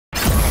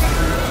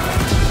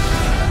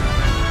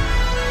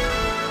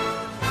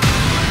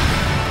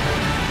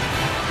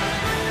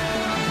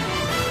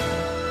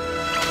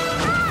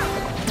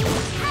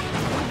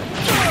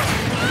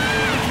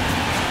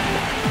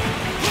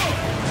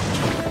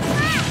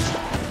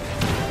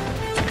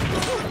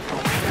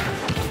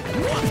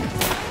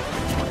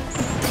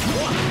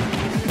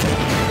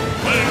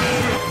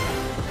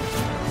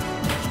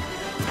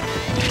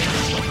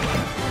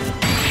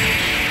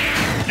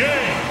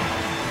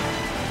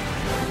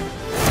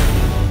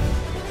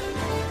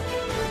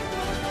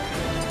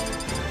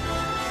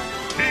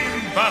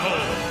battle.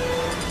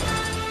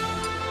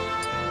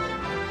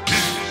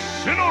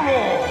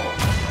 Incineroar.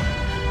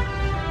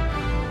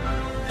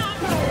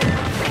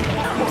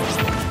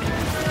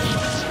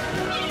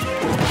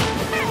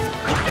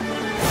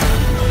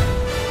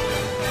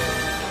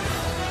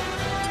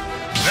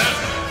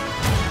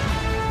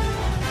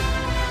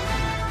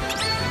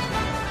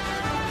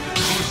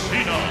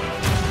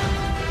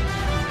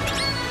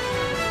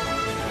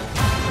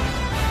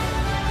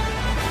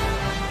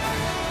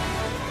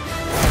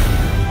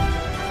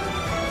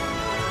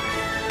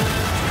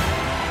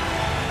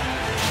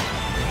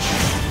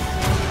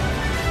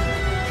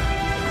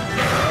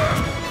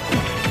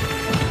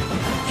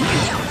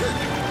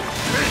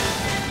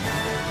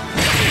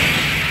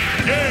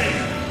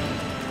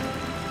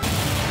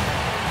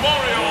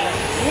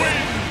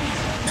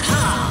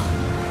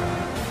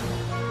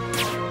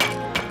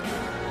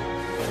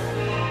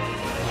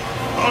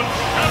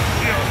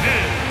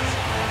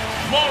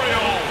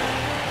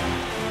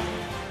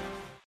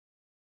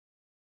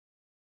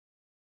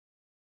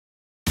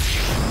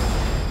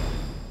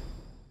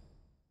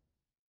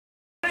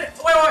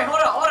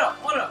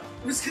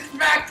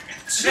 Mac,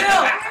 chill!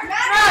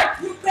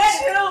 Mac, you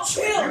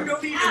chill! You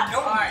don't even know.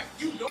 Alright,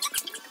 you don't.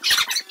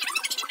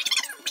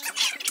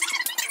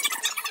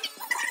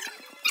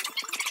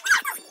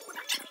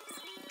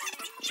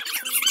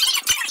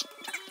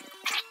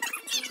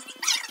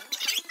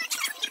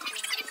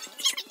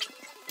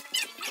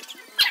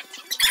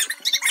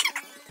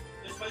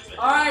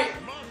 Alright!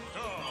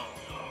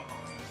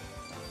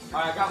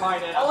 Alright, I got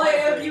mine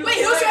in.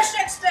 Wait, who's your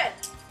next then?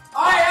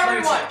 Alright,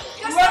 everyone!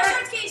 Whoever...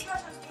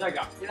 There you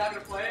go. You're not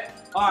gonna play it?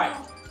 Alright.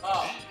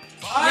 Oh.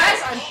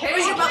 Yes, I'm paying.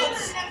 Where's your bubble?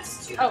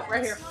 Oh,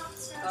 right here.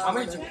 I'm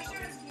gonna do this.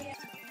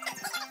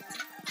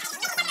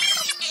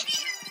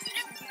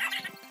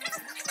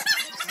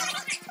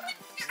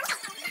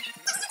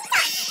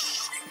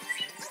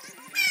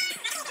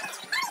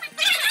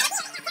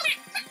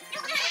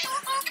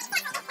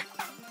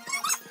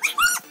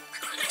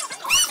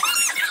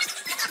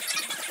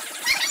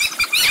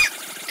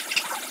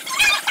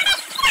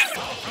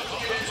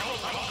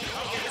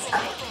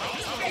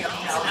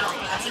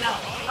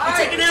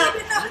 Take it out!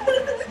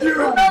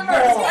 Remember,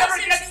 whoever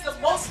gets the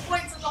most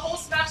points in the whole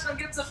Smashdown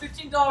gets a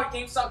 $15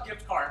 GameStop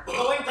gift card.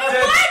 What?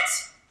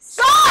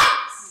 Stop!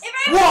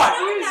 What?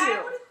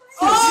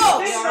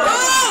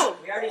 Oh!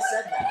 We already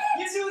said that.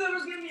 You knew there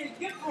was gonna be a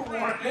gift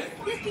reward.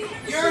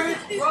 You're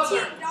his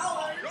brother.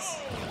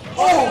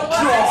 Oh,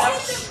 God!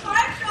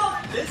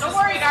 Don't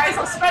worry, guys.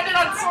 I'll spend it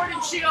on Sword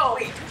and Shield.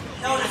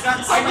 No, it's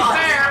not I'll be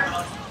fair.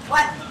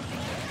 What?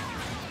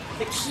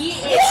 The key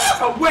is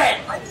To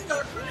win!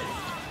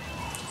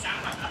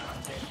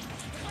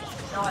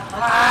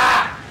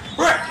 Ah!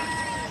 Brick!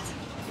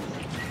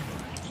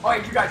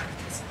 Alright, you guys.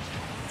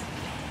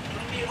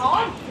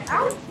 Calm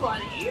down,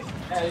 buddy.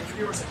 Hey, the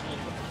viewers are mean.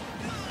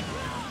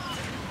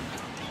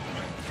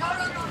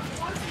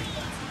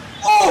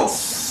 Oh,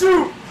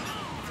 shoot!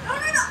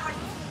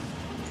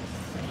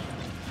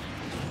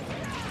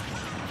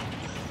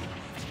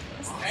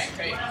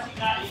 okay.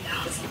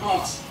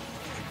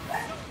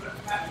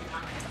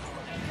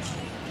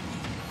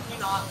 Me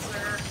not,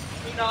 sir.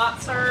 Me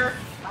not, sir.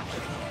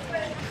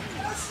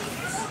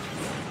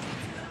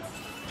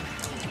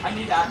 I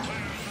need that.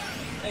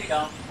 There you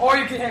go. Or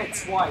you can hit it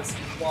twice.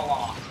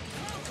 Voila.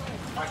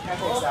 My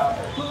camping's out.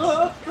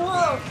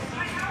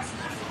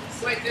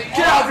 Wait, Get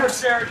out of here,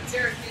 Sharon!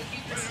 Jared, can you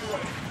keep this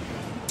sword?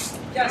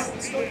 Yes,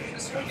 the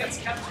sword gets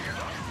kept here.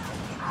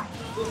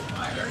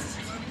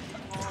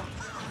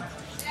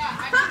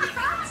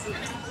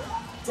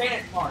 Dang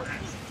it, Mark.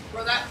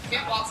 Bro, that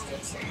hitbox is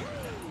insane.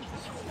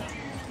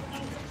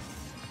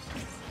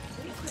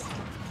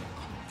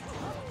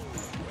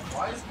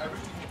 Why is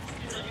everything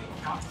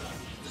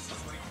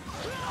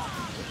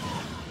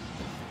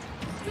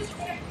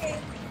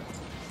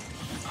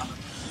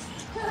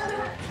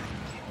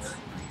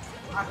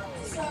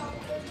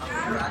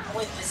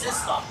Wait, this is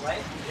stuff,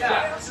 right?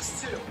 Yeah, it's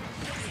just two.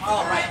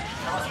 Oh, right.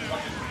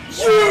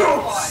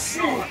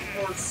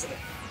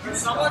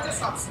 Someone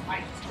just got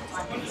spiked.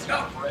 He's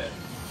got bread.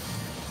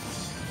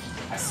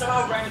 I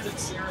somehow ran into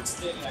Sharon's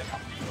thing and I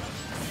got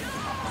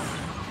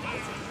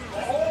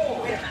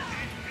Oh, wait a minute.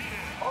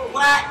 Oh,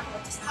 what?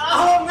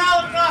 Oh, no,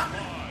 no.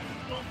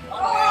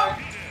 Oh.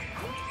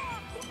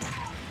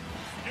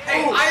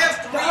 Hey, I have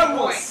 3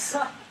 points.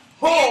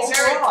 Me and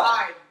Jared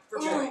tied for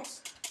points.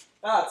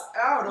 That's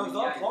out of the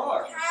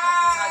park.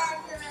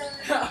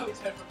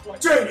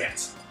 Dang it!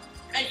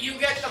 And you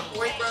get the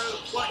point, bro.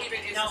 What even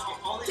is No, this game?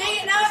 only Dang it,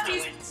 the now person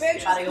these wins.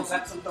 bitches. Gotta go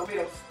back some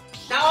Doritos.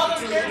 Now all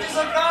those characters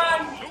are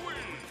gone.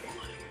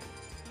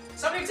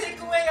 Somebody take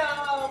away,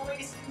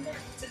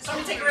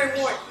 somebody take away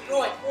Roy.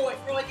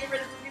 Roy, get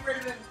rid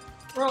of him.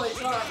 Roy's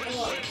hard.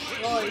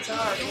 Roy is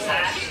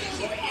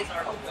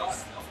our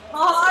host.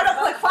 Oh, I don't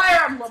play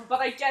Fire Emblem,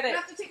 but I get I it.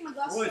 have to take my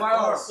glasses Wood,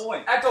 off.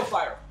 point. Echo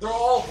Fire. They're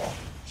all wrong.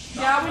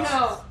 Yeah, we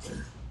know.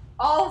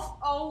 All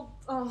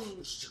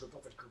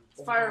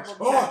Fire Emblem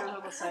characters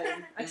are the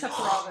same, except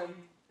Robin.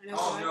 I know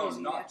Oh what no,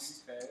 I'm not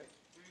using DK.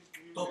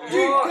 Oh,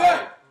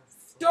 DK!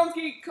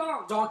 Donkey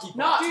Kong. Donkey Bot.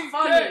 Not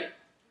funny.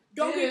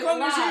 Donkey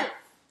Kong is here.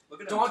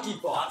 Donkey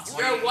Bot.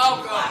 You're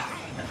welcome.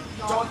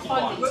 Donkey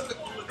Bot.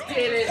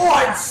 Did it. Oh,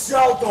 I'm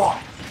Sheldon.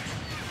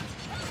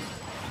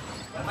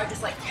 If I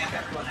just like camp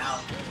everyone out,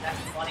 that's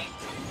funny.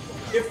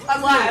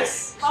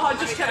 Unless. Oh,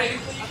 just kidding.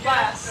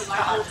 Unless.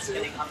 I'm just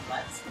kidding,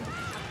 unless.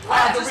 I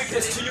have the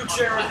weakness to you,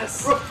 Jared.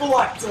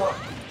 Reflector.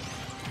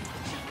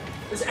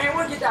 Does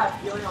anyone get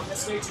that feeling on this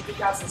stage? You think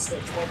that's the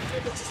stage one? You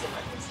think it's just the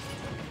language?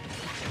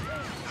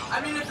 I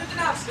mean, if it didn't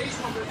have stage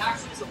one, but it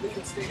actually is a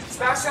legal stage.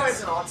 Smashdown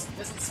isn't on.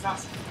 This is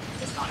Smashdown.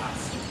 It's not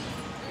us.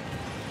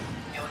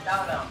 Yeah,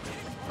 without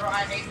bro,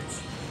 I hate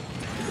this.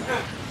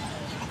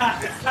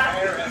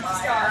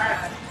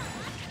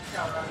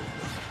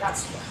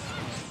 That's fun.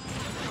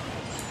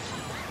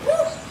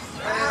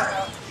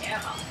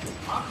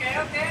 Okay,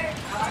 okay.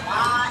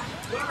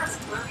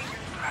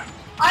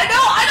 I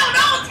don't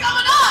know what's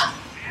going on!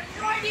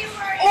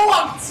 Oh,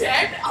 I'm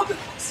dead? I'm the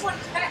first one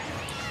dead.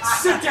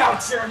 Sit down,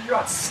 Jared. You're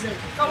on snake.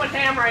 Going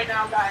ham right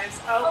now, guys.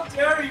 Oh, how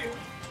dare you?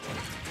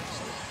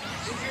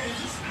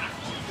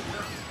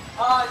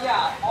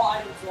 Yeah. All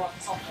items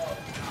want something.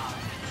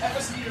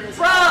 FS meter is.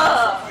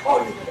 Bruh!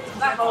 Oh, you did it.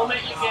 That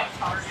moment you get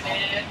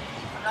targeted.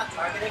 I'm not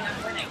targeting,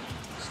 I'm winning.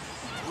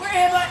 Where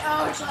am I?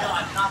 Oh, No,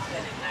 I'm not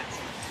winning,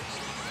 actually.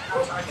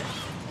 I'm targeting.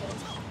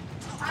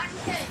 I'm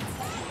dead.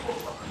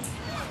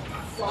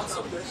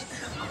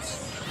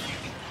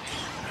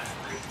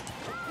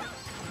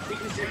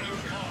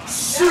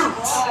 Shoot!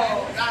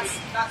 Oh, that's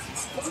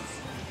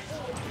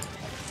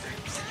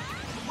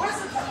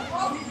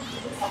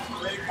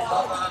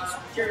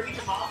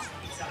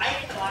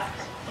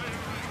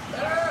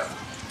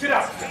Get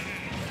out!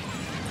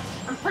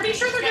 I'm pretty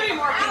sure they're getting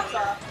more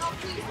pizza.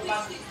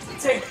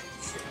 Take.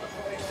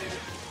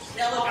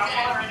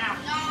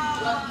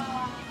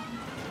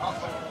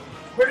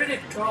 Where did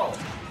it go?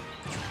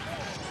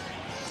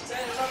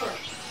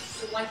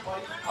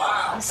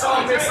 Wow. I'm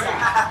so missed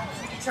that.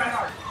 Try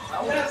hard.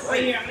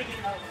 Wait here, I'm gonna get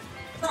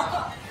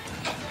another.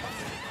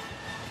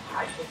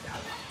 I think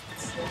that.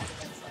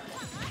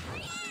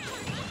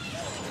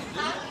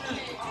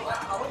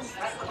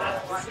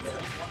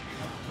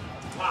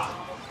 Wow.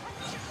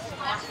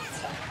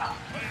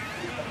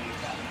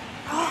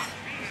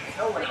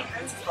 No way.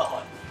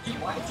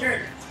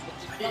 Jared.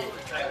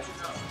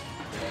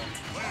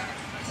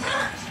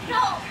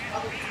 No!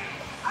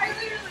 I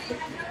literally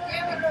had no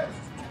damage.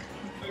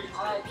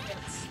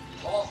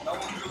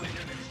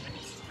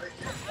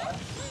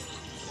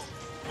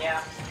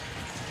 Yeah.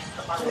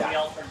 The fun will be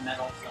all for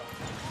metal, so.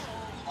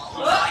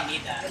 I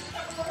need that.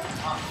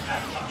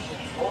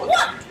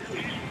 What?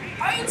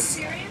 Are you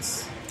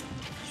serious?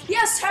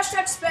 Yes,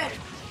 hashtag sped.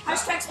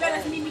 Hashtag sped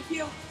as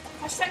MimiQ.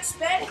 Hashtag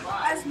sped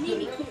as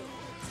MimiQ.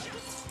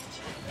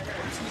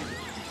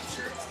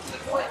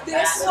 What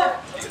this?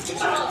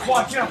 Come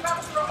on, get him.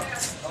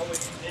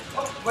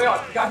 Wait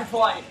on, you gotta be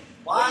flying.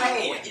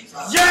 Why?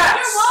 Yes!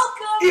 You're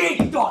welcome!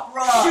 Eat the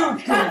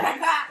shoot!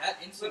 That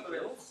instant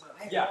kills?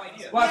 I have Yeah. no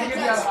idea. Well, I think if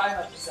you have high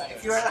enough, you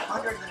If you're at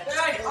 100, then it's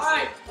Hey,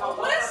 alright.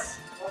 What?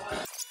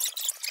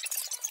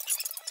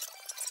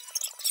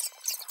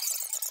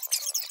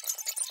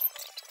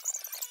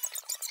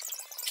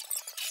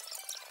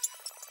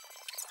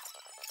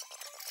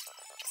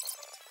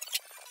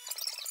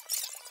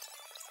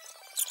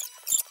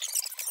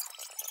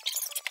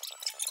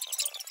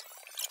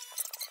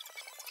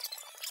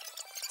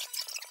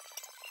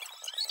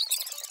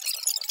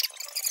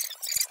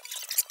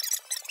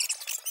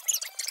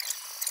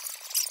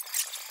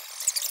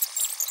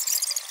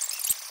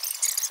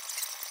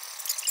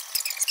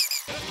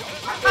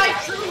 I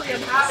truly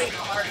am having a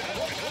heart attack.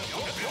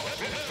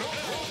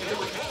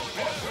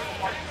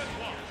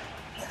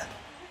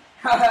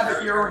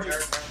 You're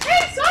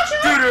Hey, Sasha!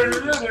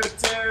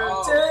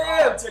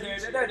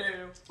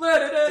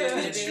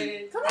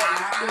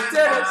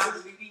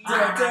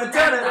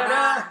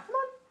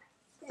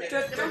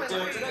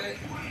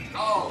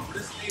 Oh,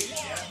 this baby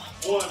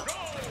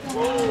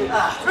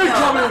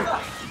Incoming!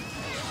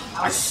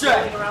 I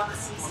said! around the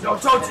season. No,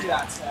 don't do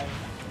that, Say.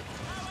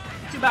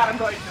 Too bad I'm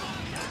going to.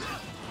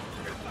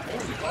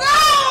 No!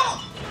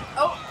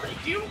 Oh,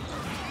 thank you.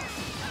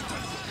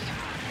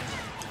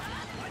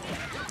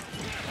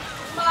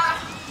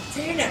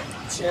 Dang it,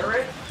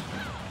 Jared.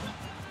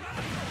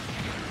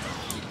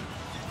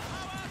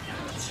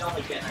 Show me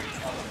again.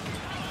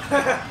 I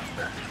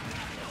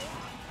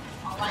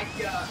like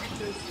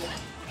enthusiasm.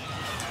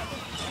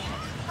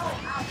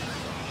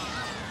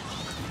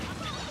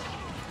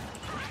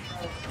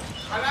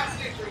 I'm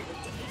actually agreeing with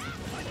you.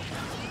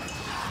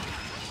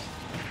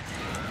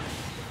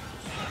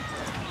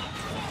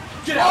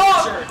 Get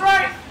out, Jared.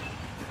 Right!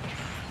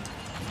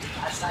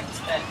 Hashtag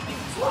sped.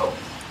 Whoa.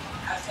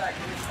 Hashtag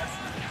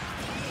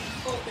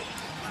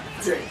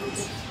Jared.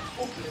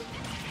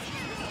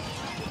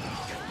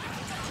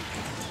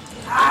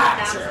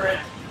 Ah, Jared.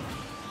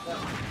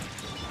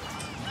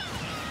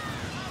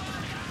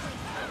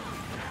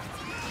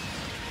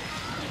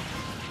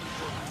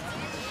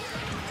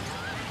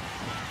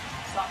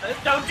 Stop it.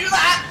 Don't do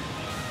that!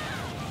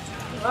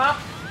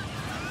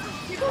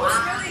 People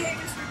really hate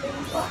this game.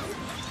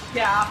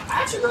 Yeah.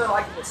 I actually really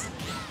like this.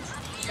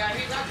 Yeah,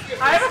 he's actually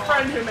I have a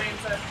friend who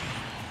mains it.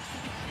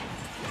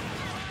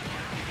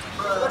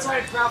 Let's try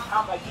to ground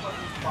pound by killing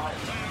these fire.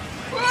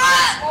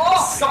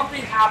 Oh!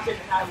 Something happened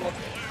and I looked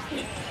at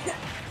it.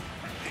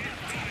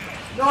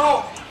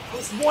 No!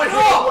 There's one hit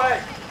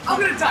away! I'm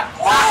gonna die.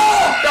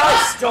 Oh!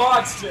 Nice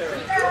dodge,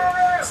 Jared!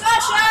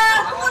 Sasha!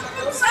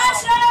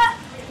 Sasha!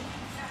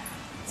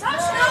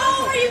 Sasha!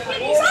 No! Are you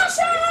kidding?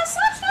 Sasha!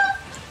 Sasha!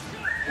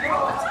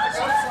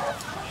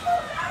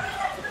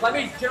 Let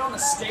me get on the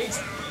stage,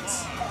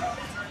 please.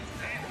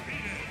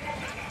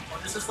 Oh,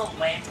 this is the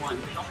lame one.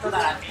 Don't throw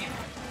that at me.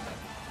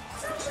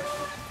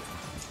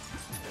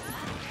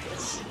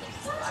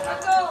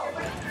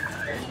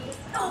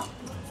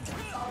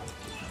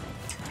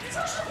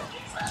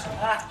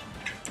 Ah.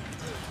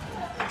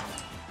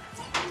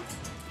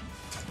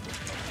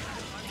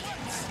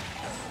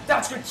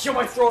 That's gonna kill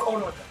my throat. Oh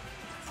no.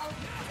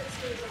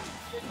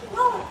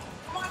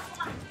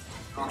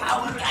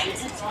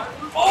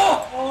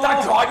 Oh!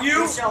 That got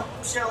you?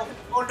 Michelle.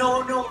 Oh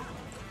no, no.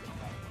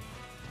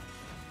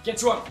 Get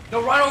to him.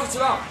 No, run over to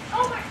them.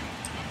 Oh my!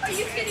 Are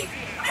you kidding?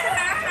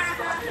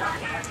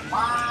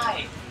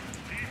 Why?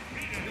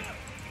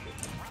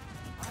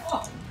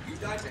 You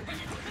guys are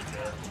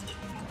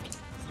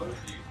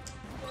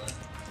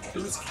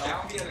Who's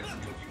Kel?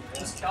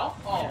 Just Kel?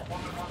 Oh, Yeah.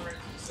 one right.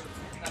 So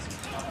that's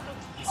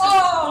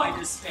Oh! Why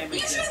just spamming You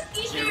this? should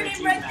eat your Jared name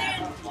G. right Matt. there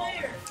in the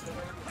player.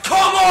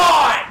 Come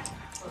on!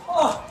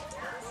 Oh!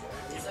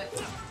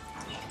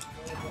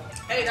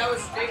 Hey, that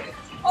was Jacob.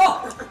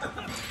 Oh!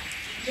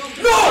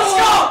 No!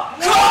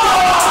 Stop! Come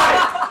on!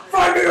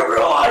 Find me in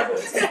real life!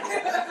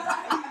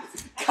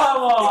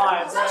 Come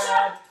on,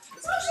 man.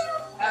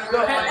 Go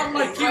ahead, I'm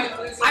like you.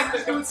 I'm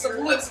just doing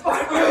some lips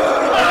by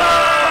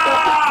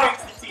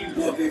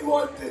Let me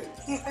one thing.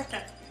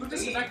 Who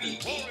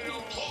disconnected?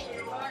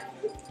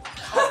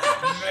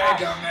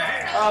 Mega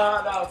Man.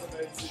 That was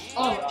amazing.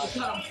 Oh,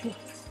 God.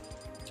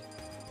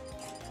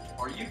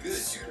 Are you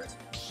good, Jared?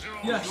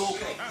 Yes. You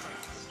okay?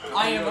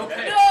 I am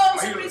okay. No,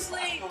 somebody's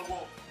late.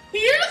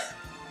 Here's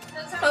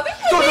nothing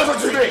Don't do what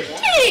you mean.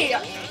 Hey!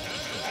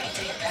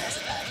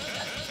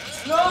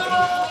 No!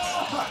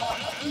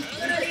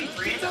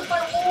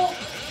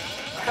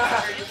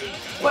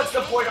 What's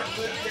the point of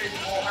living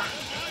anymore?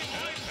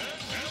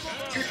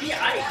 You're the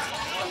ice.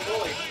 Oh,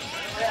 boy.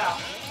 Yeah.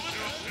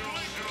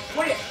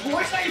 Wait,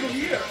 Roy's not even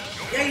here.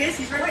 Yeah, he is.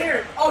 He's right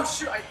here. Oh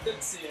shoot, I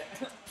didn't see it.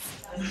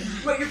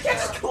 Wait, your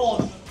cat's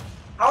cold.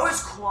 How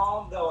is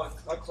Chrome though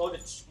a clone to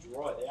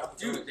destroy? They have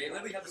Dude, they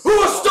literally have the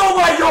Who stole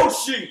my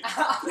Yoshi?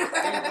 They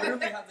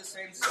literally have the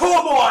same.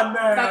 Come on,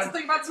 man. That's the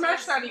thing about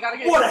Smashdown, you gotta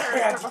get What a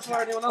your hand.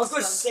 before anyone I was else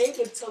gonna does. save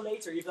it until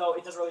later, even though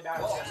it doesn't really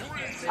matter. Oh,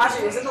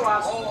 Actually, it's in the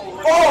last.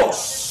 Oh. Oh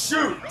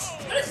shoot!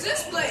 What is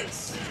this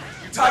place?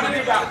 Time to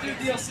do that. Do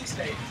DLC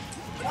stage.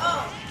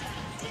 Oh,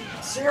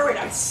 Jared,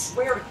 I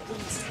swear to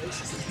goodness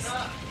gracious.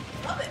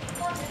 love it.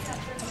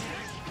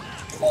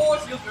 Oh,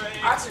 it feels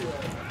great. Actually,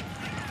 really.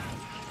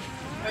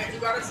 Wait, you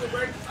got it so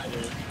great? I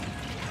did.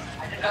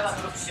 I didn't have that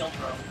little shield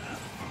throw.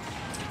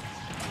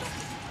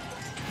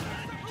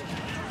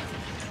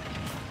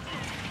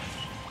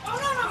 Oh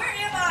no, no, where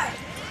am I?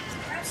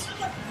 I'm still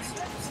like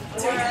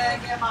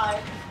Where am I?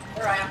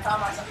 There I am.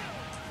 Found myself.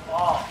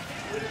 Oh.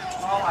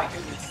 Oh my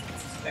goodness.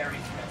 This is very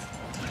stressful.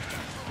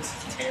 This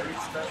is very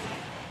stressful.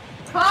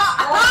 Oh,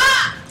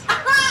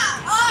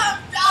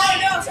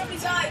 no, somebody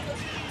died.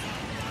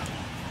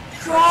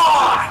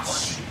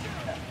 Gosh!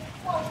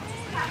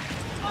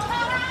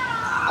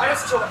 I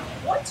just killed him.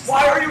 What?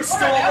 Why are you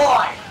still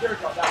alive? There we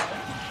go. That one.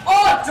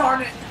 Oh,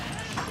 darn it!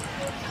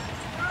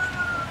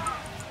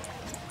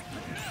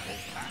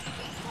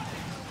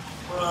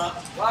 Well,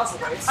 that was a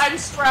waste. I'm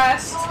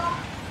stressed.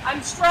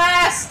 I'm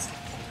stressed.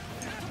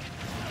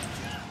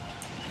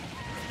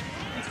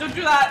 Please don't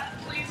do that,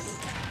 please.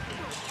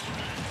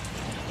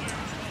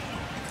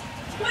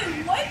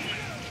 Wait, what?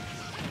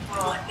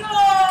 No!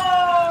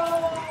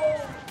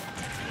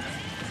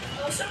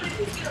 Oh, somebody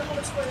please get a hold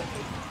of square.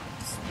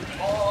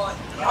 Oh,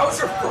 that was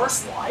your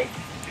first life?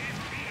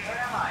 Where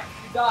am I?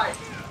 You died.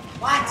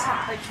 What?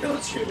 I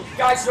killed you.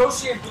 Guys,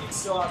 Yoshi and Beat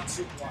still have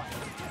 2 lives.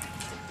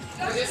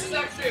 This is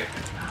actually.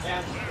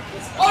 And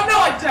Oh no,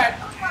 I'm dead.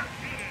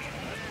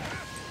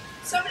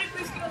 Somebody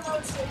please get a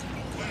load square.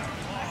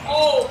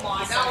 Oh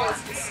my That god.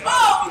 was disgusting.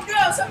 Oh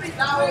no, somebody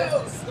That was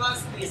died.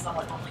 disgusting. Please,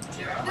 someone don't like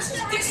Jared. This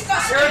is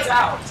disgusting. Jared's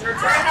out.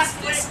 Jared's out. That's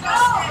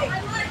disgusting.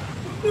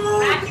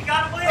 Matt, you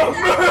got away. Oh,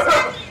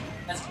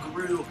 That's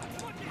Gru.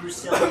 Gru's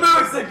still.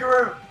 Moves the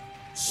group.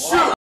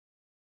 Shoot.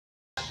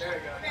 There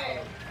you go.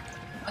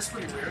 That's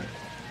pretty weird.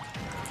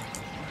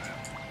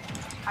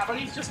 How about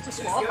he's just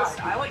disqualified?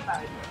 I like that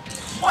idea.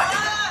 What?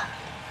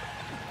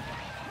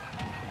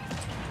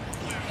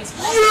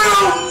 You!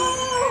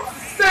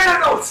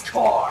 Thanos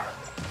car!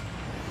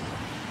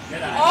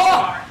 Get out.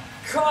 Oh!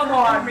 Come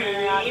on,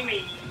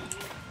 man.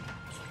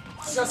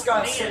 Just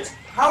gotta say,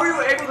 how are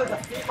you able to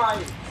defeat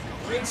my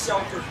green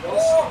shelter?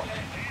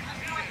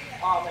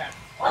 Oh man.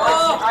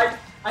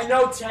 I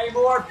know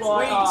Tamor, but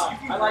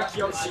I like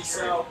Yoshi,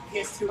 so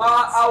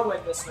I'll win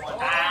this one.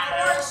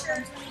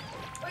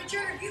 Wait,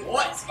 Jared, you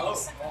What? won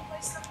second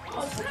place.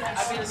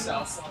 I mean,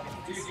 so.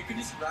 Dude, you can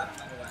just run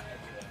under that head.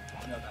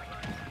 I know that,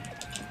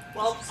 right?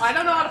 Well, I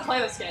don't know how to play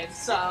this game,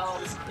 so.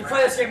 You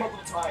play this game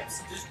multiple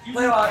times. You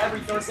play it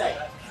every Thursday.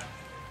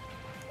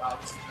 Wow,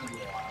 this is gonna be a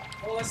while.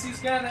 Well, let's see who's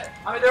getting it.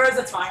 I mean, there is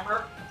a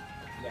timer.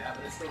 Yeah,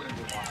 but it's still gonna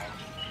be a while.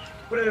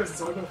 But it is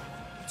a timer.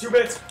 2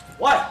 minutes.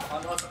 What?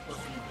 Unless I'm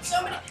pushing you.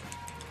 So many.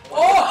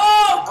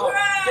 Oh!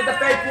 Crap! Get the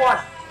fake one.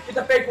 Get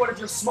the fake one if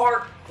you're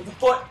smart. With the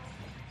foot.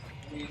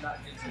 You're not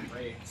getting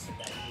rage.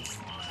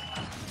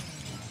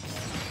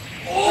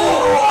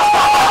 Oh!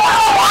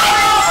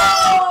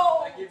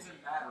 That gives him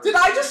mad rage. Did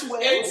I just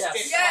win?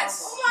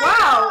 Yes.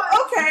 Wow.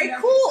 Okay.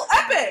 Cool.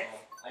 Epic.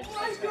 I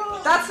just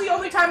That's the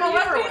only time I'll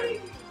ever win.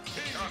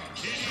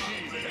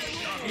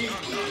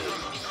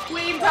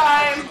 Queen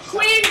time.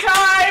 Queen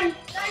time.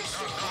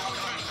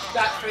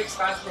 that fake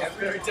Smashdown is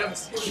very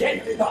devastating.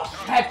 Get the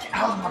heck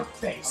out of my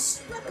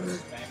face.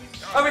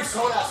 I mean,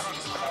 so that's.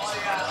 Oh,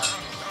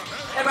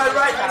 yeah. Am I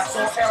right, Max? Or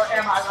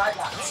am I right,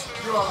 Max?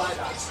 You're all right,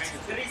 Max.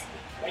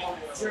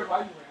 Jared, why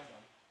are you random?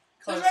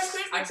 Because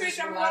I just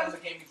relied on the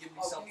game to give me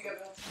something.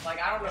 Like,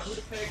 I don't know who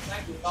to pick.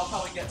 I'll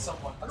probably get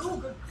someone. Oh,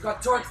 good. You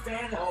got Dark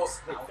Thanos.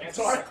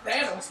 Dark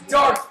Thanos.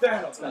 Dark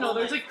Thanos. No,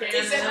 there's a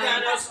Isn't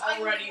Thanos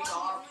already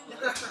dark?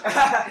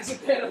 Isn't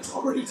Thanos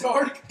already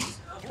dark?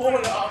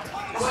 Hold up.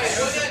 Wait,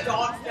 wasn't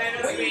Dark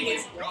Thanos being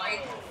his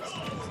white?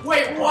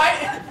 Wait, what?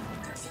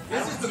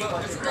 This is the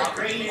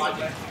crazy. No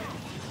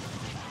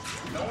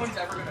one's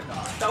ever gonna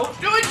die. Don't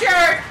do it,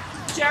 Jared.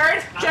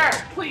 Jared,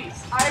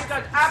 please. I have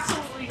done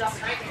absolutely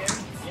nothing.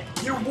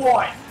 You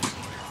won.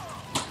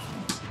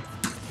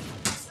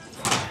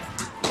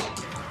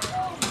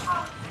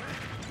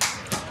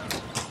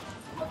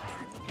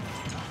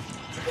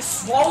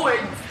 It's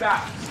swallowing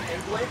back,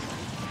 England.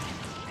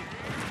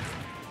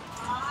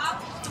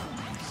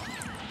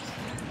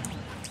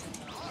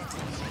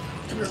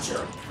 Come here,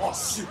 Jared. Oh,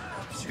 shoot.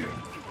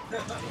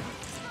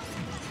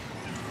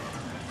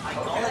 I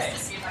call this to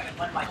see if I can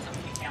win by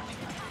something counting.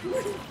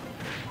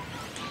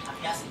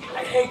 I'm guessing.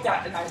 I hate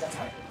that, and that's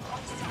how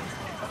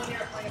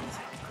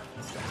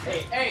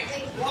Hey,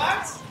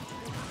 what?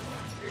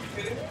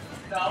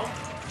 No.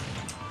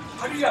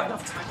 How do you have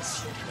enough time to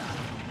shit that?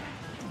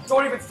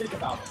 Don't even think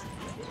about it.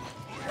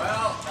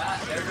 Well,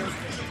 there goes me.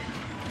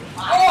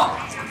 Oh!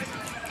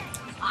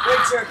 Wait,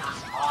 Jared.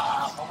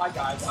 Oh my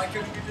God. Why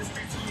couldn't we just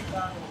reteam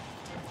that?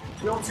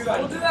 We don't do that.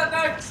 We'll do that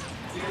next.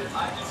 Dude,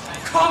 I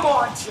just. Come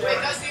on, Wait,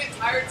 Jared. does the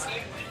entire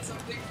team win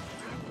something?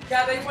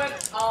 Yeah, they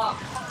went. Oh,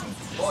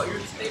 you're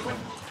just. They went.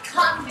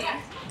 Cotton.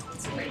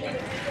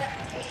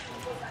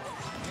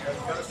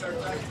 Gotta start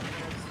back.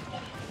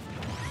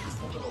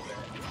 Just a little bit.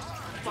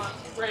 Come on,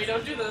 Ray,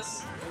 don't do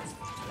this.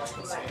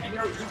 And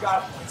you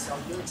got a point, so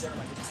you and Jared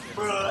might just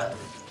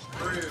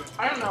Rude.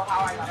 I don't know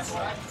how I got this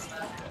one.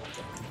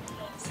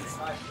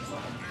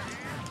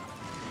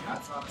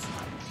 That's not a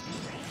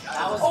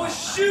snipe. Oh,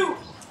 shoot!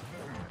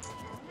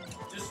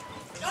 Just.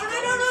 No,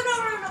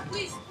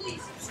 please.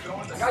 Just go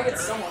in the I gotta get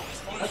someone.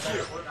 Like Like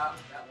you. that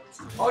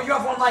works. Oh, you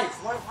have 1 life.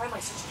 Why am I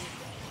such a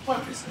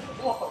What is it?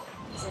 Whoa.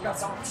 So you got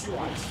someone with 2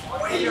 lives.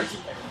 Wait, you're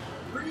keeping.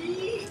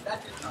 Three.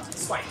 That did nothing.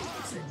 Swipe.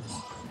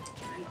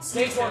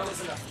 Stage 1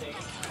 is enough, Dave.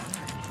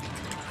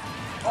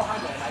 Oh, hi,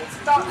 man.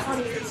 Stop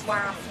honey, it's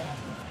wow.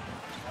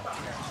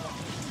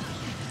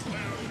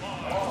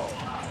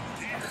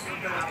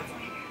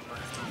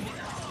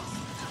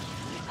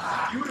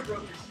 You would have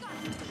broke your.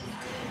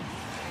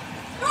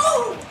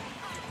 No!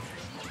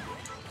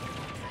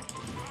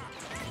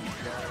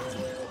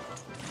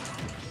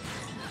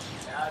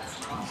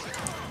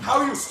 How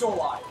are you still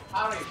alive?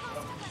 How do you?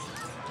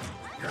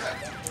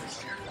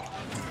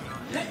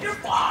 You're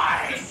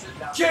fine!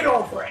 Get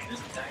over it!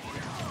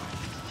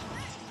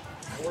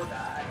 Or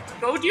that.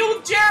 Go deal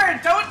with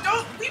Jared. Don't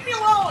leave me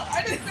alone.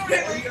 I didn't do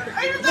anything.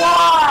 I didn't know.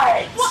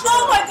 Why? Well,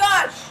 oh my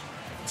gosh!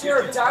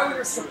 Jared, die when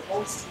you're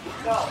supposed to.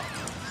 No.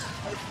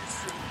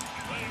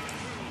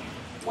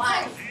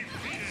 Why?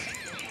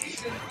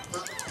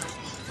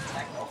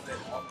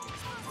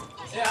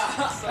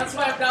 Yeah, that's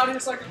why I'm down here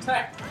so I can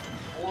tech.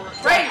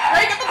 Ray,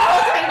 Get the ball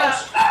taken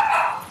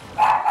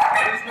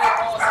There's no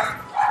cause.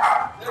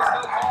 There's no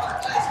cause.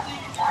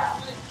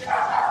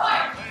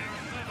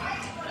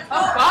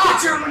 Oh God!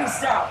 Get Jared when he's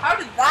down. How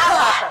did that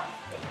happen?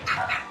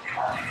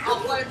 I'll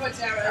play for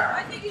Jared.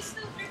 I think he's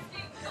still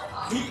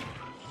 15. He,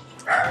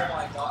 Oh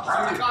my god.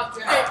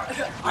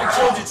 I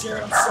killed you,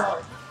 Jared. I'm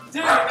sorry.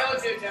 Dude, no,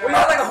 dude, When you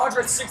had like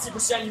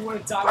 160%, you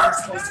wouldn't die when you're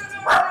supposed to.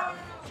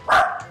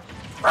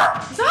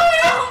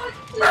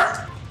 You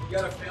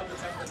gotta fail the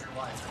test in your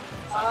life.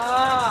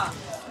 Ah,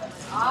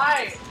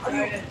 I.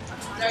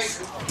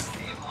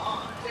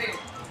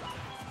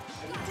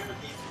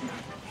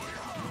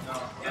 No.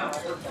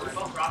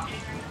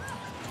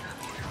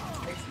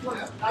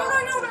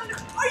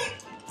 Are you?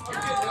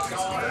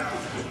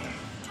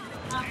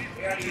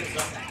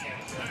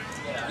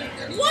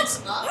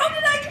 What? How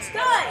did I just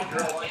die?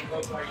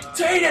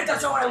 Dang it,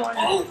 that's all I wanted.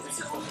 Oh!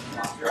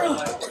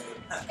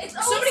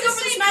 Somebody go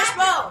for the smash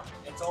ball.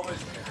 It's always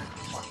good,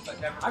 but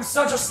never. I'm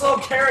such a slow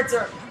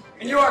character,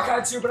 and you are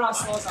kind of too, but not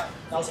slow as I.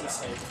 That was a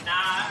mistake.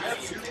 Nah,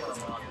 you're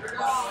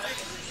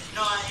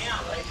no, I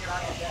am. Like, you're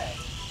on your bed.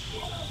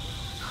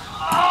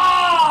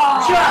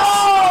 Oh! Yes!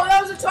 Oh,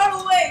 that was a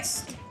total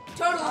waste.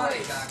 Total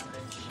waste.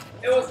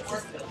 It was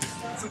worth it.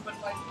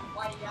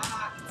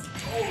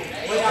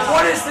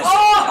 What is this?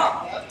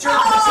 Oh!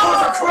 Jerk, this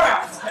was a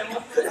crap!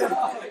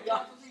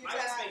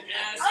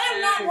 I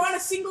have not won a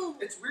single.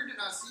 It's weird to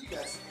not see you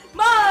guys.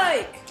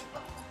 Mike!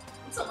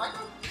 What's up,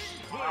 Michael?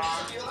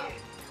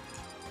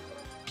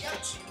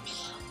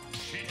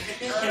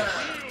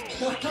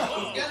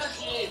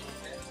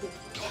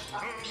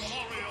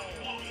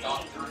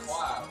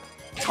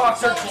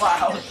 Dr.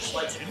 Cloud.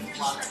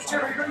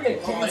 Jerry, you're gonna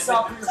get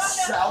GameStop for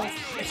yourself.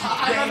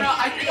 I don't know.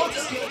 I think I'll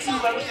just give it to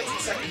whoever gets in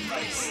second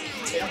place.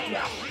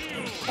 Yeah.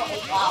 Oh,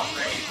 wow.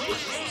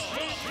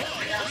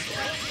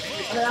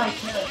 I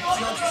can't.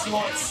 It's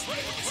yours.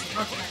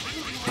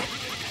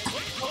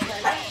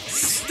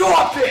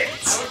 Stop it!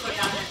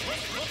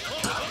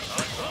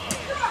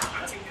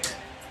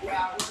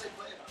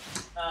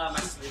 My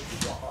sleep.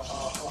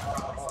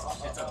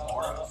 It's a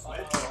horror.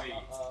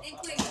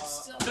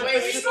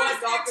 Wait, we just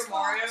want Dr.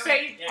 Mario?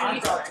 I'm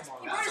Dr.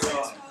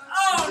 Mario.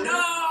 Oh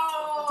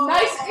no!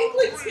 Nice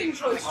Inkling skin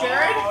choice,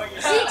 Jared.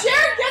 See,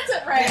 Jared gets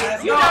it right.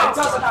 Yeah, You no, know. it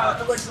doesn't have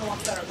the original one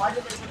better. Why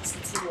did they put this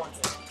in 2-1?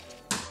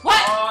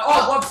 What?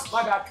 Oh, whoops,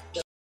 my bad.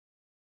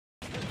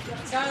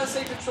 It's kind of the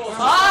same controls.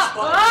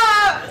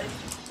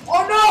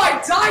 Oh no,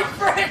 I died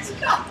for it!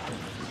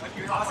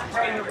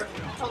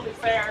 Totally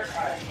fair.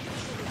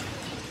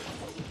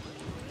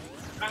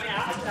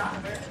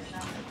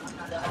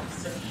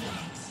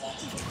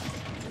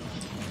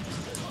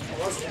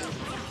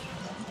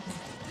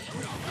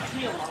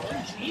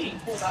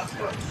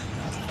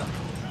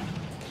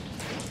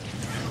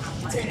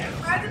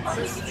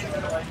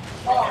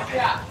 Oh,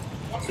 yeah.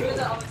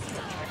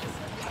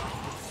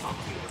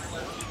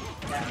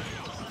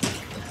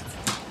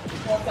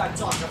 Oh, that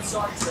dog. I'm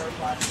sorry, sir,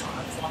 but I'm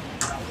talking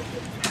about it.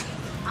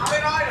 How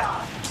did I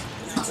die?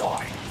 You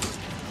died.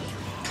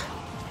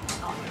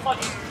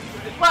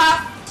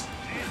 Laugh.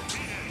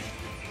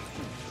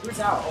 Who's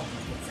out?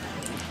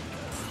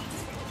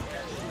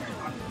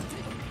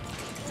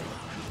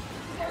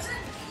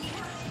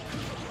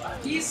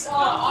 He's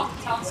off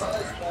the town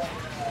side.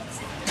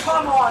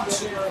 Come on,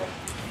 Jerry.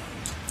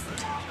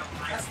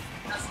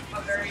 That's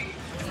a very.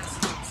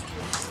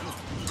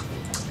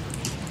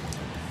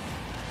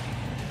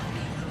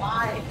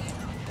 Why?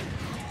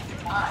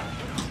 Why?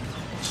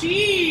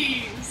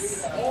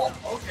 Jeez. Oh,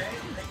 okay.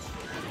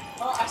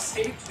 Oh, I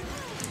saved you.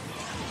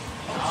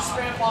 Just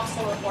ran off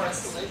so more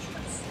escalation.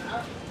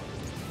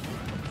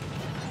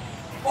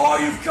 Oh,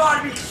 you've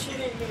got to be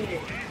kidding me.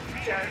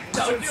 Jared,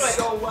 Don't don't do do it. it.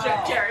 So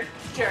well.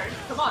 Jared,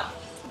 come on.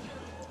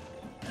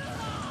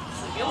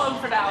 Leave me alone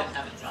for now.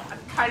 I'm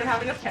kind of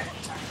having a panic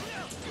attack.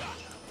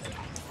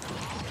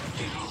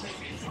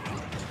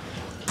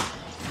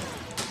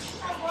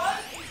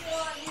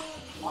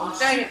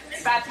 Dang it,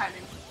 bad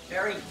timing.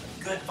 Very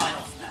good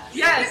final smash.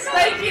 Yes,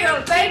 thank you.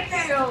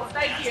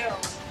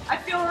 I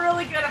feel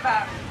really good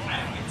about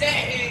it.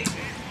 Dang!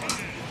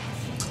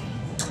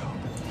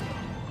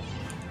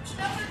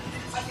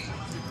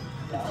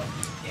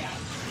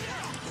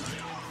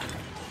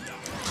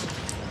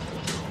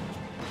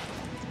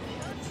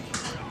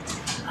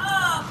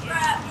 Oh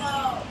crap!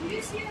 No. Did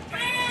you see the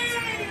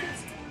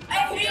fans? I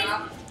hate.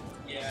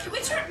 Yeah. Can we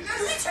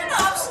turn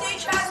off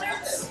stage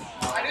hazards?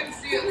 I didn't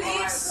see it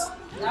Please.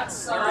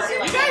 That's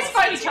You guys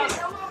fight each other,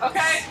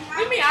 okay?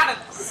 Leave me out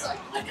of this.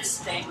 I'm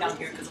just staying down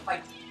here because if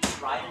I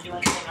try to do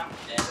anything, I'm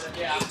dead.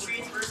 Yeah.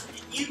 Patriots versus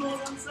the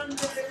Eagles on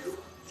Sunday.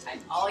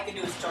 All I can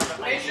do is charge up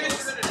my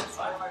Patriots Eagles.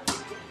 are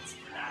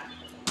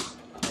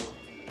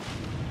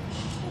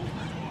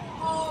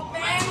Oh,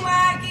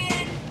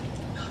 bandwagon.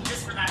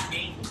 Just for that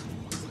game.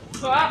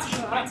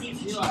 My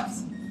team's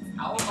cheats.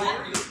 How am I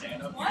going to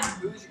stand up here?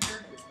 Who is your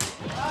character?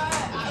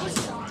 I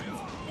was wrong.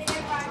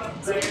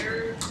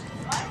 There.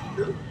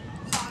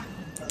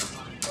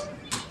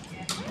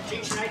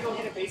 Jake, should I go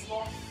hit a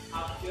baseball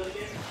out the field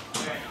again?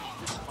 Okay.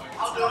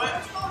 I'll do it.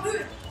 Oh,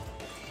 dude.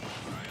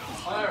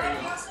 Oh, there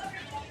we go.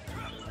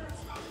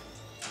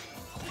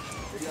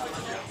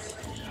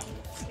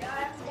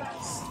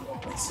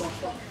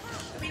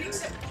 I mean,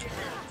 except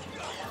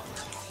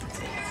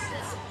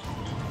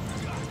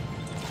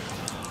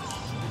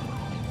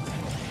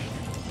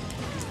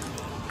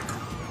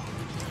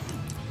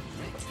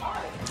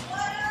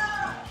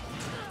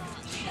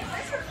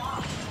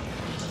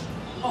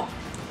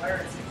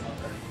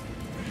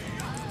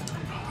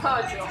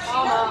God, your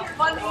mama,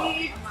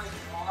 funny.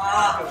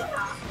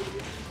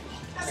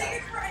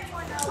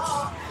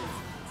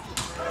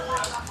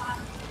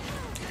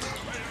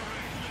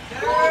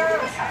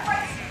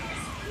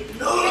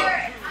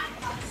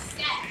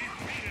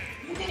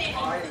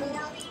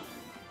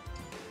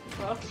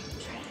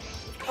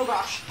 Oh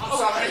gosh. I'm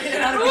sorry.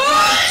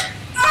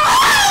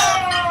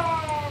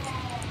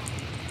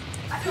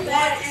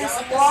 That is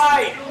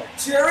why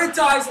Jared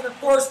dies in the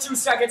first 2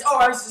 seconds, oh,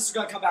 Iris is just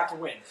gonna come back and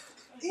win.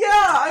 Yeah,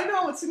 I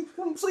know, it's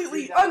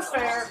completely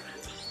unfair.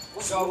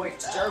 So wait,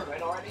 did Jared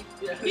win already?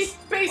 Yeah, He's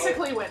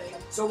basically winning.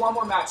 So one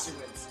more match he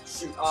wins.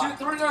 Shoot.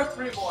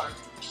 three more.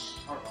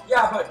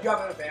 Yeah, but you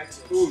have an advantage.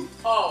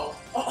 Oh.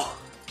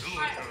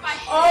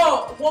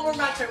 Oh, one more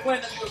match I win,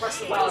 and the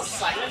rest of the round is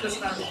silent. It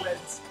doesn't matter who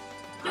wins.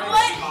 You know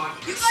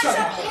what? You guys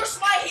have forced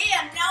my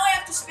hand. Now I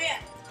have to spam.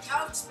 Now I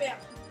have to spam.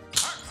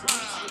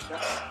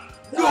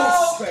 No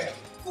spam.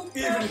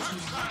 Even if you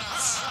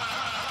lose.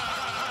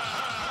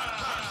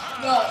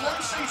 No, let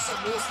me show you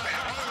some real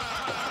spamming.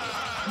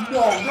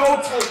 No,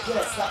 take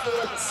this. That's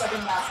like the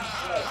second match we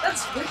play.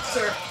 That's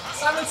Victor.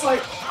 Simon's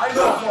like, I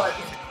know what.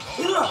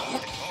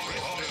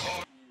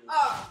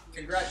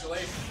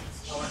 congratulations.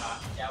 No, we're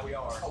not. Yeah, we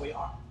are. Oh, we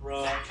are. Bro.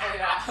 Oh,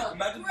 yeah.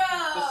 Imagine Bro.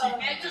 the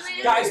CPU just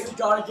Guys, we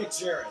gotta get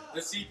Jared.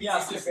 The CPU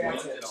Yes, just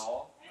advantage. wins it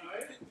all.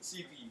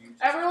 CPU.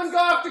 Everyone go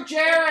after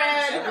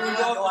Jared! Everyone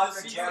Go go after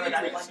after Jared.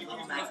 Jared. Everyone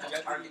will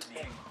not target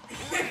me.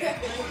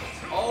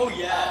 Oh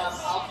yes.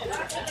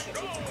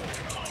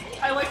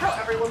 I like how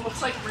everyone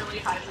looks like really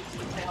highly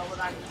detailed,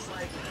 and I'm just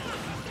like,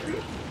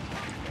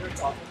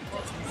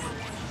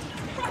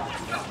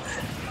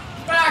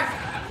 back!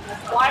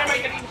 Why am I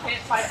getting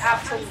hit by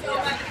absolutely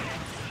everything?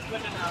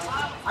 Good to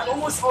know. I'm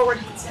almost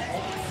already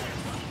dead.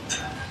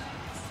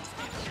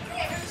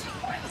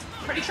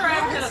 Pretty sure I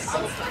haven't hit a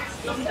single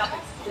thing.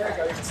 Nothing. There we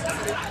go.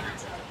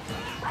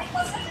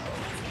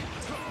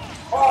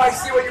 Oh, I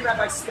see what you meant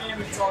by spam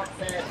and dark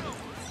fan.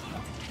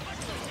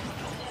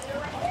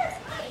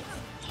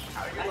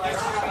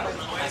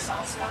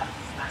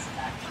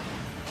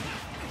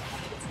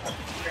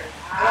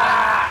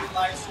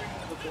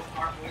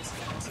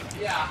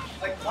 Yeah.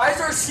 Like, why is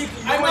there a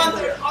CPU I'm in on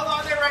here? there. I'm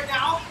on there right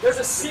now. There's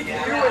a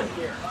CPU in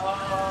here.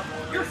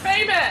 You're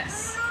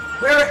famous!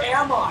 Where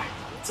am I?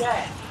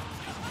 Dead.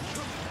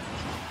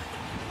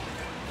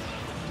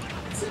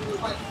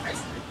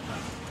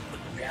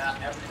 Yeah,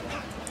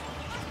 everyone.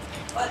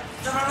 What?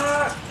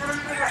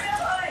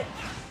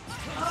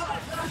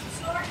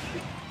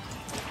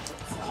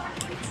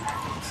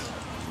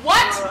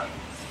 What?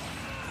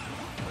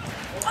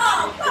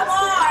 Oh, come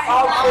on!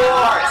 Of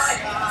course.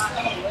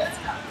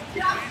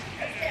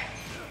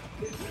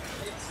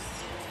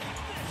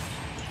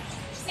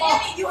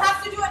 Sammy, you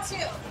have to do it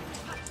too.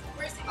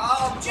 Where's the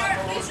Oh, Jared,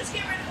 please just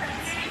get rid of her.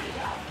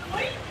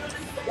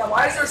 Yeah,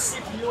 why is there a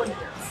CPU in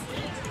here?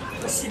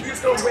 The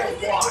CPU's gonna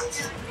win.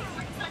 Watch.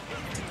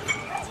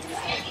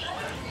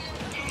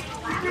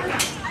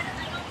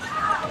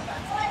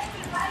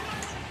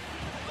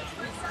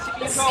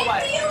 Go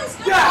away. Yes!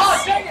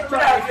 Oh, dang it,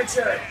 Get out of here,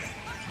 Jared.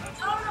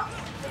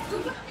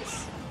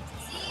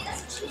 See,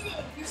 that's cheating.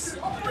 You're so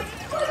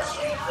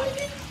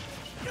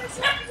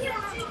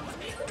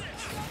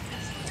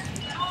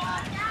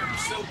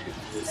So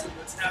confused with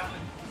what's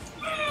happening.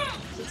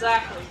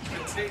 Exactly.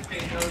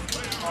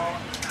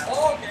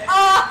 Oh, okay.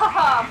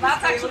 Ah,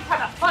 that's actually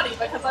kind of funny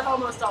because I've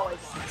almost always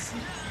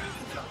won.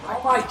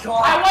 Oh my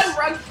god. I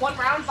won one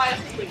round by a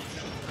fluke.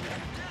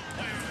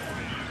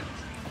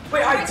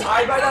 Wait, I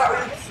died by that?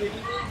 Are you kidding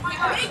me?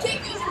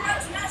 Pancake goes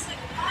around smashing.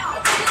 Wow.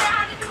 Figure out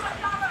how to do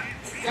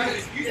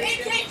it,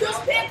 Pancake goes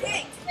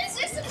pancake. Is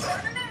this a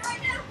tournament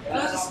right now?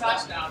 That was a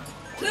Smashdown.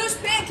 Who's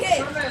pancake?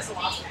 Tournament is the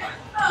last time.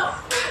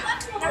 Oh,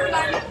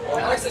 everybody.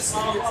 Where's the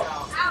CPU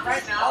now?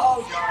 Right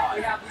now,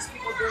 we have these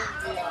people doing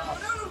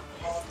the.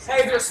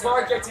 Hey, they're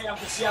smart, get down,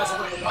 because she has a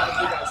win. What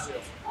do you guys do?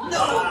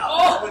 No!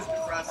 That was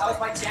impressive. That was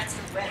my chance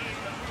to win.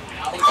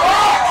 Oh my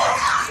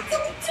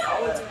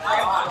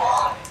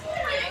god.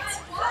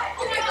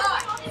 Oh my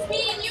god. It's me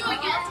and you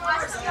again.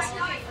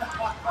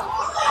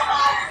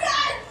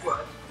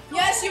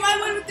 Yes, you might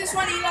win with this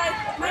one, Eli.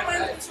 You might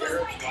win with this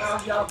one.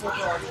 Yeah, put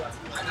the argue.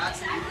 I'm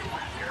actually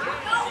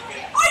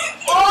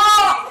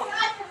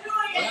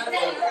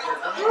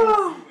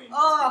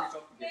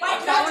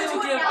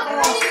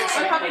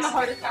I'm having a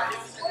heart attack.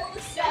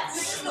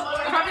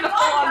 I'm having a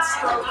full-on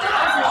stroke.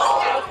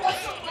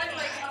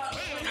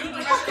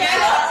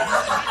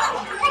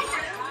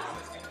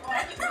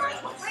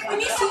 We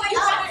need to like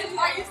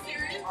are you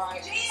serious?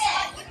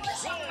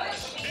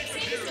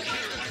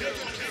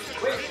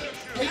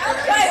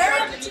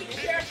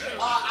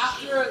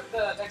 After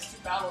the next two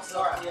battles,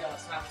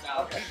 Smashdown.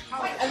 Okay.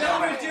 And then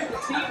we're gonna do the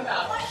team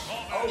battle.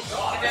 Oh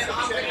god. And then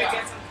I'm gonna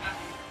get some.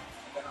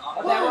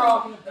 And then we're all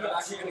gonna be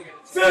actually gonna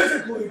get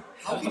Physically!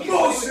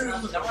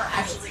 Emotionally! Then we're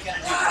actually gonna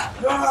do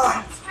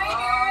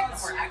Ah!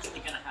 We're actually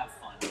gonna have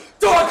fun.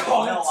 Dog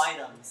No hunt!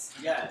 items.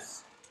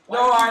 Yes.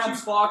 No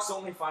items, Fox,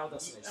 only Final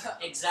Destination.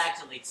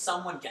 Exactly.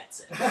 Someone gets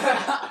it.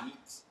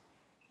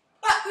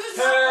 Hey,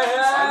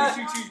 Why hey.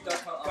 did you choose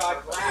Duck Hunt? God.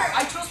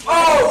 I chose.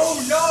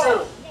 Oh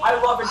no! I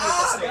love it here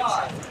this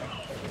God.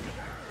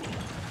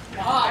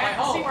 My See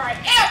home. where I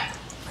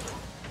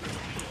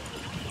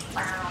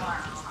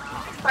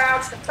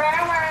Bounce the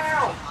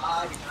bow.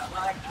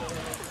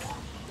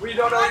 We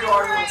don't know who you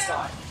are, you this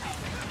time.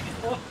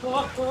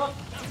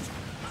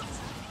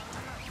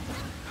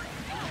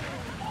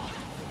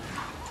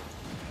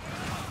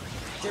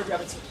 Here we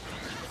have a team.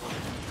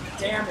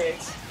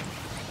 Damage.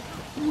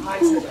 Hi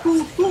to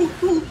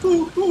that.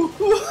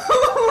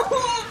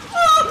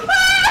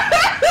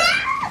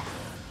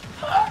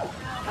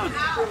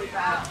 That was really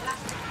bad.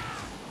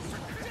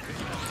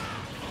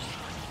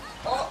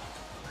 Oh,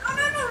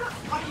 No.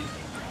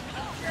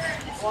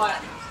 What?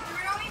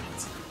 We're not even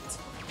teams.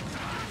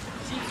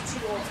 Team's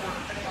too old for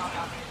depending on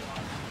how many you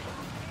are.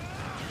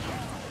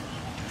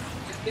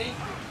 I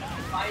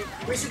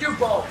think We should do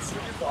both. Should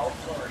we do both?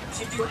 Or We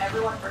should do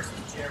everyone versus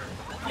Jared.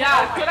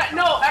 yeah,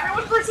 no,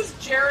 everyone versus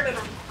Jared and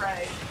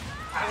Ray.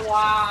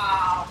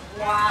 Wow.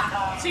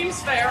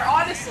 Seems fair,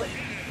 honestly.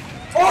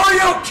 are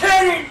you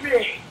kidding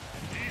me?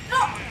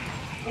 No.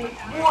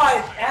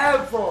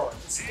 Whatever.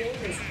 This game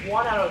is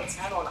 1 out of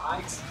 10 on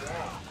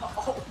IGN.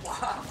 Oh,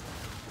 wow.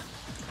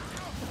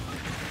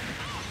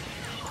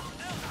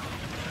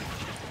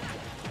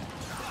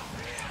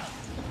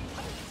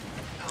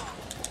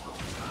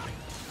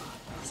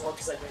 As long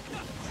as I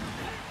think.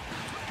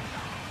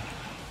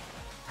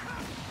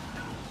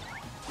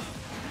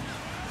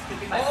 This could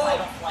be my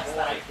final flex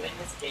that I win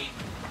this game.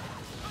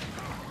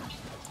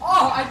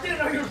 Oh, I didn't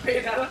know you were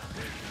Bayonetta.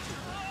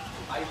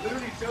 I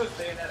literally chose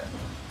Bayonetta.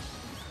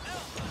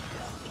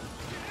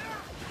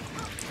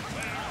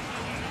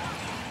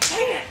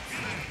 Dang it!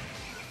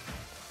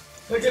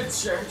 Look at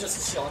Sharon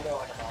just chilling there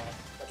like a dog.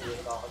 Like a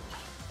little dog.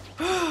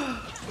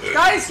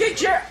 Guys, get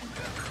Jared!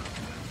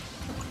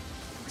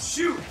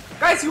 Shoot!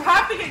 Guys, you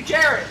have to get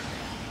Jared!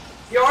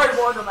 You already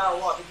won no matter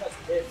what, because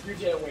if you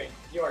didn't win,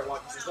 you already won,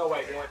 because there's no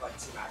way you only have like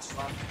 2 matches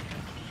left.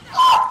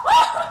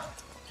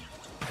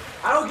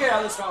 I don't get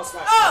how this final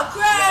smash. Oh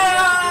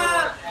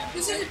crap!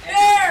 This isn't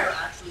fair.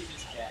 Actually,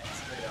 just dead.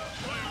 Straight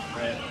up.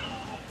 Red.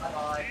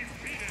 Bye-bye.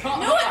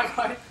 No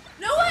it.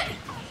 No it.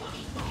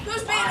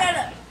 Goes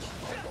Bayonetta.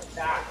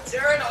 Nah.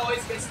 Jared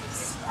always gets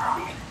this.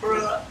 Oh,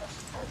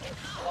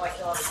 I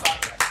still have a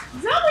contract.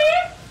 Zoe!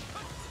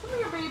 Come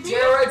here, baby!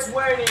 Jared's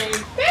winning.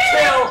 Bear!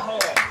 Kill him.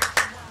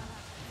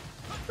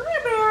 Come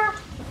here, Bear!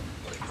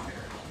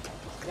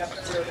 Yep,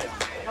 Jared did.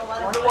 Don't let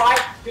him Wonder win. why?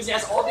 Because he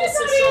has all the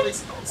assists,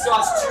 so he still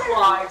has 2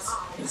 lives.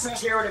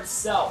 He's Jared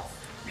himself.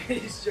 He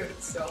showed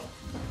himself.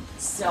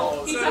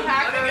 Self. He's So, a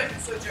hacker. let me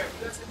get- So, Jared,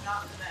 you guys have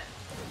not met.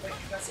 Like,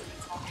 you guys have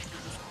been talking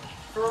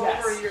for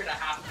Yes. over a year and a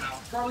half now.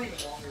 Probably even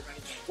longer, if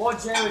anything. Well,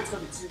 Jared's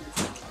gonna be 2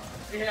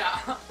 years.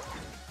 Yeah.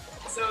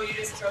 So, you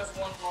just chose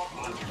one wrong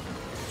one.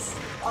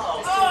 Oh,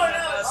 Oh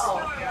no.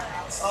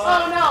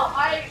 Oh no,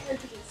 I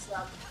introduced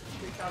them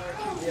to each other.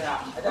 Yeah.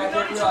 I We've known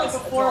didn't each realize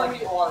other before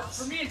until, like, March.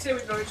 For me and Tay,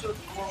 we've known each other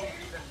before we've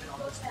even been on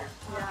this game.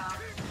 Yeah.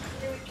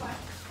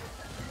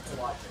 To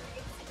watch it.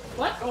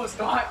 What? No, it's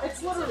not.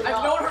 It's literally I've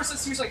not. known her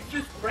since she was like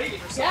 5th grade or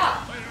something.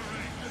 Yeah.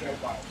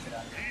 Jared watched it.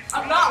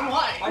 I'm not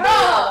lying. I know you're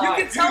No! lying.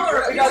 You can tell her.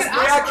 You Because can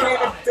Mia ask her came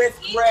in about it.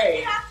 5th grade.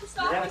 You have to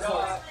stop. Yeah,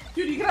 close.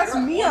 Dude, you can ask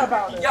Mia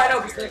about it. Yeah, I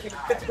know, because they came in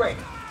 5th grade.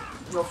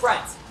 We were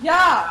friends.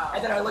 Yeah.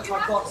 And then I looked at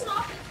my book.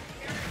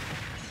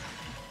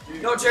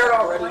 No, Jared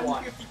already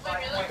won.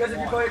 Because if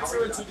you put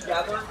 2 and 2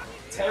 together,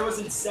 Tay was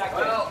in 2nd.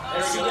 Well,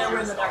 and she didn't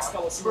win the next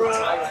couple, she was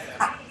tied with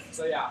him.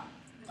 So yeah.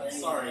 I'm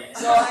sorry.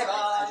 So,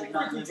 I did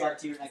not live up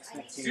to your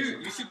expectations.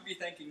 Dude, you should be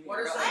thanking me. What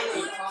are I got some- eight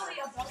Literally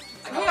comments. a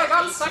bunch. Hey, I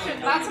got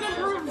second. That's an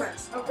improvement.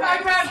 Okay, man.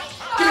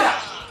 give me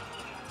that.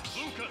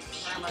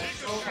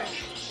 Okay,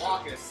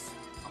 Walkus.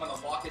 I'm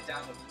gonna walk it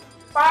down the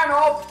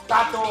Final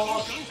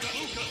battle.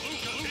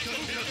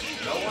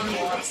 No one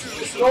wants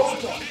Let's go.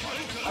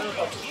 I don't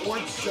know if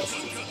orange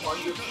justice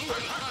under.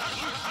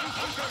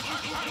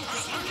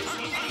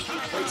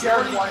 Wait,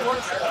 Jared won.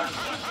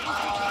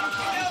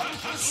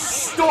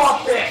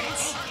 Stop it!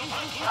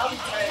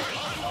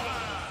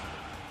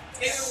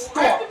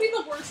 I have to be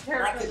the worst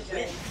character in the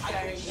game. I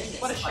could win this.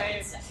 What a if I shame.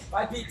 did second.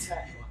 I beat 10.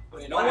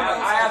 Wait,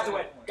 I have to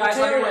win. Guys,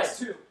 let me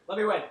win. Let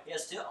me win. He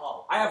has 2.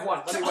 Oh. I have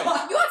 1. Let me win.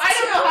 I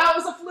don't know how it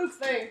was a fluke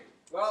thing.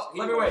 Well,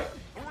 Let me win.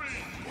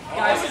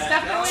 Guys, Guys, it's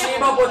definitely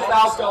team up with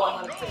Falco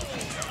and let him take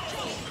it.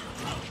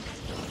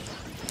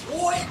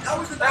 Boy, that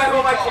was the I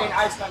hold my king.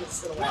 I just kind of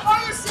just gonna win. What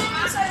are you saying? I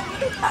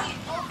literally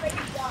already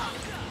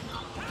died.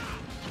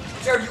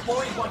 Jared, you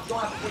only won. You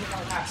don't have to win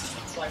another match.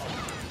 It's like,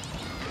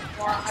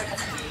 Or I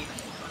just need.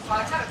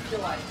 But I kind of feel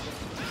like.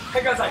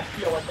 because I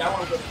feel like that one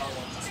would win another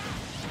one.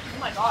 Oh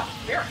my god,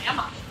 where am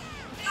I?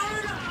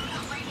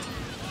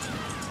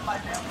 My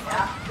bad.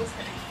 Yeah, just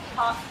kidding.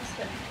 Just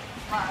kidding.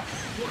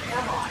 Where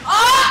am I?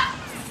 Ah!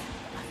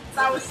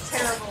 That was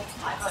terrible.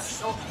 I was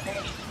so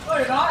paid. No,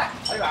 you're not.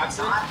 Are you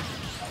actually?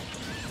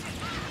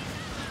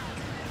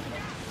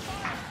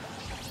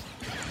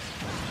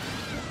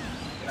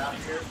 Get out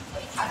of here.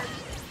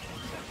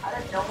 How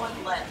did no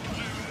one let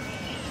me?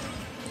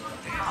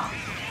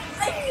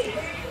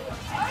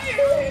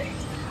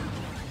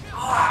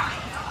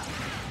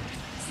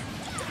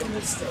 Look at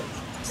this stage.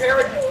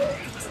 Jared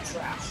is a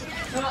trash.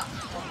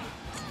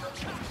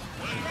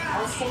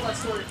 I was told that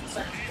story for a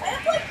second.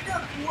 I'm like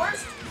the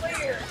worst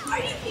player.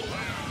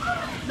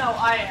 No,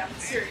 I am.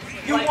 Seriously.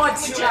 You Like, won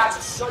 2 legit.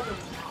 matches. Shut your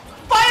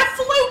mouth. By a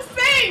fluke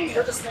thing!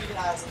 You're just making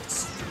that as an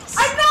excuse.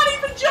 I'm not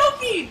even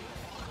joking!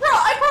 Bro,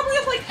 I probably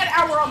have like an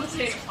hour on this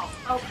game.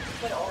 Oh,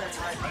 But all the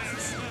time.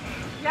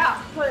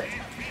 yeah, but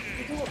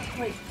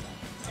Like,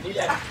 I need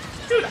that.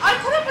 dude, I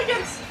put up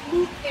against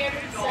Luke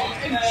Anderson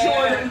and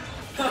Jordan.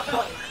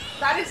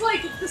 That is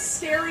like the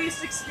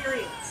scariest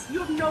experience. You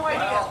have no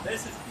idea. Well,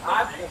 this is.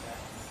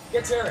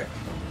 Get Jared.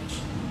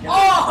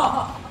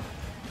 Oh!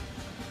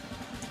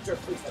 Jared,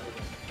 please let me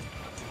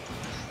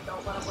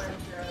Don't let him win,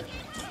 Jared.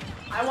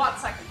 I want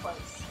second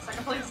place.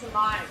 Second place is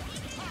mine.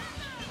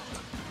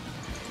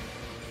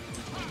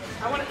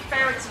 I want it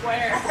fair and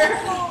square.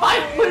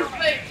 My blue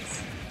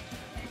face.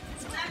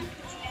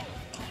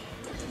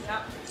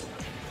 Yep.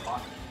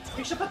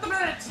 We should put them in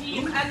a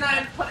team and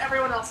then put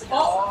everyone else against them.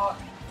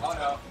 Oh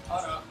no.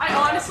 Oh no. I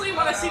honestly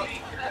want to see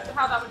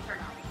how that would turn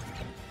out.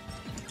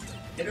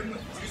 Hit him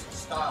with juice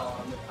style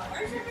on the.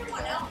 Where's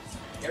everyone else?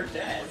 They're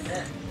dead. No,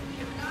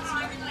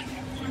 I mean like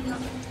everyone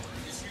else.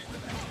 Just use the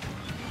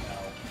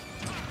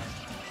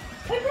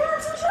Hey, Bear,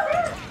 push your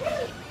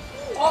bear!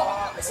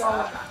 Oh, I saw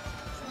one.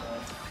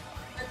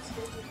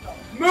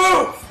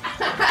 Move!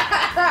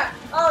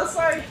 Oh,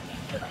 sorry.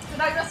 Did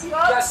I mess you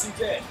up? Yes, you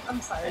did.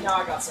 I'm sorry. And now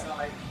I got some.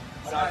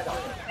 But I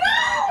thought.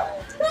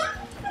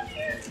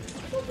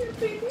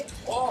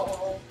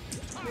 Oh.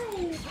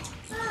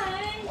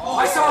 Oh,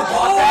 I saw him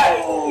block that.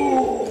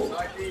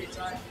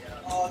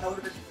 Oh, that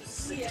would have been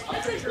sick. Yeah.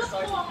 I'm pretty sure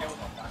Side killed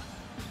on that.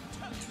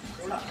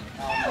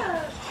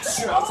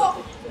 Shoot, I was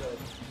hoping you could.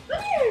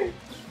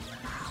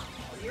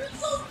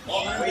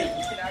 Oh, wait,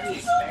 you can actually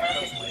spare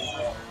those places.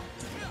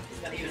 He's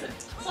gonna use it.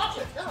 Stop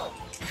it, no.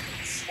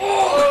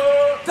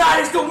 Oh, that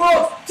is the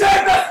world's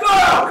damnest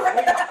move!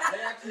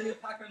 They actually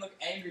made Pac-Man look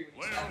angry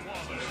when he said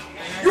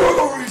it. You're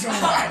the reason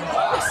why.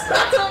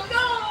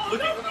 No!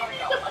 Look at what I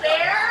got. The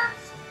bear?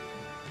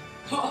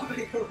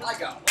 I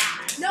got.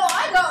 No,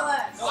 I got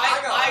less. No,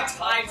 I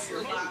tied for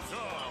your last.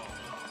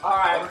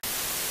 Alright,